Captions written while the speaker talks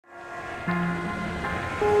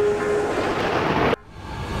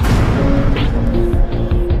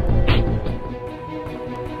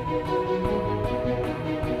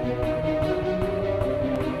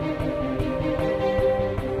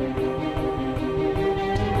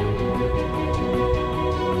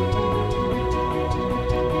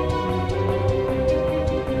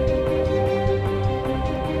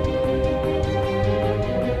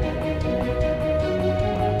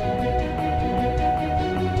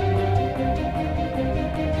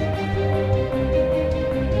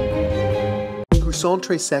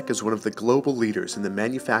Paramotoring is one of the global leaders in the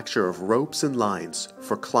manufacture of ropes and lines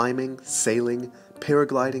for climbing, sailing,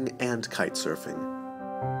 paragliding, and kitesurfing.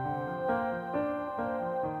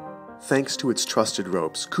 Thanks to its trusted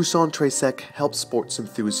ropes, Paramotoring helps sports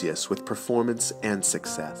enthusiasts with performance and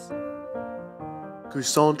success.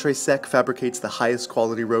 Paramotoring fabricates the highest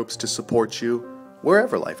quality ropes to support you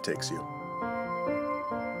wherever life takes you.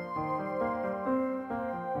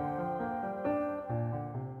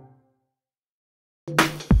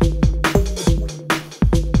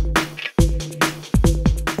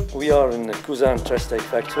 We are in the Cousin Trestec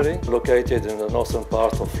factory, located in the northern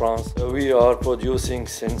part of France. We are producing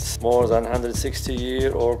since more than 160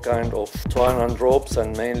 years all kind of twine and ropes,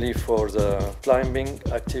 and mainly for the climbing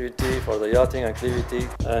activity, for the yachting activity.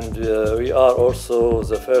 And we are also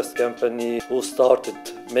the first company who started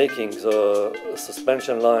making the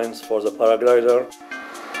suspension lines for the paraglider.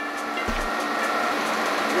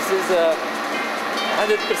 This is a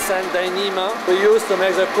 100% Dyneema. We used to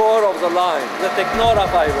make the core of the line. The Technora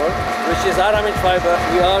fiber, which is aramid fiber,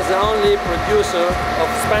 we are the only producer of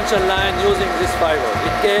suspension line using this fiber.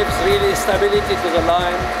 It gives really stability to the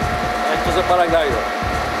line and to the paraglider.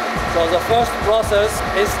 So the first process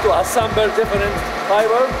is to assemble different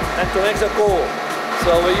fiber and to make the core.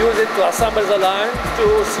 So we use it to assemble the line, 2,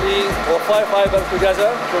 3 or 5 fibers together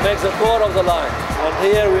to make the core of the line. And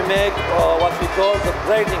here we make what we call the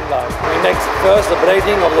braiding line. We make first the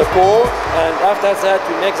braiding of the core, and after that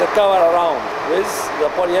we make the cover around with the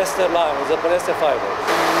polyester line, with the polyester fiber.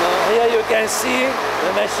 Here you can see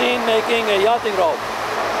the machine making a yachting rope.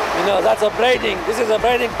 That's a braiding. This is a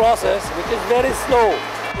braiding process which is very slow.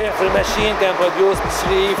 Every machine can produce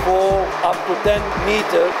 3, 4, up to 10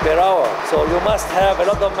 meters per hour. So you must have a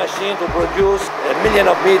lot of machine to produce a million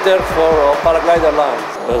of meters for paraglider lines.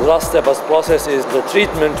 The last step of the process is the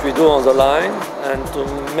treatment we do on the line, and to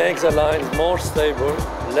make the line more stable,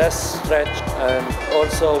 less stretch, and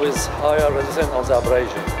also with higher resistance on the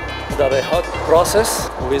abrasion. That a hot process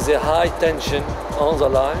with a high tension on the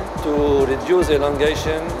line to reduce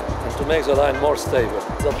elongation and to make the line more stable.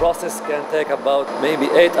 The process can take about maybe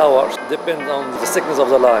 8 hours, depending on the thickness of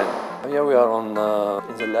the line. Here we are in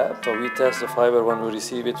the lab, so we test the fiber when we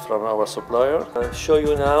receive it from our supplier. I'll show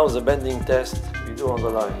you now the bending test we do on the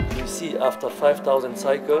line. You see after 5,000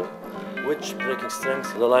 cycles which breaking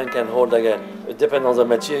strength the line can hold again. It depends on the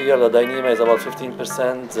material. The Dyneema is about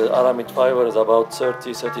 15%, the aramid fiber is about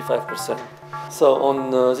 30–35%. So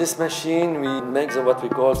on this machine we make what we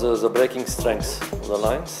call the breaking strength of the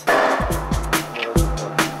lines.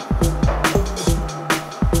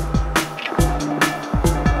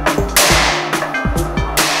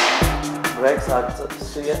 Breaks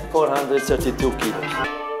at 432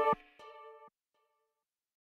 kilos.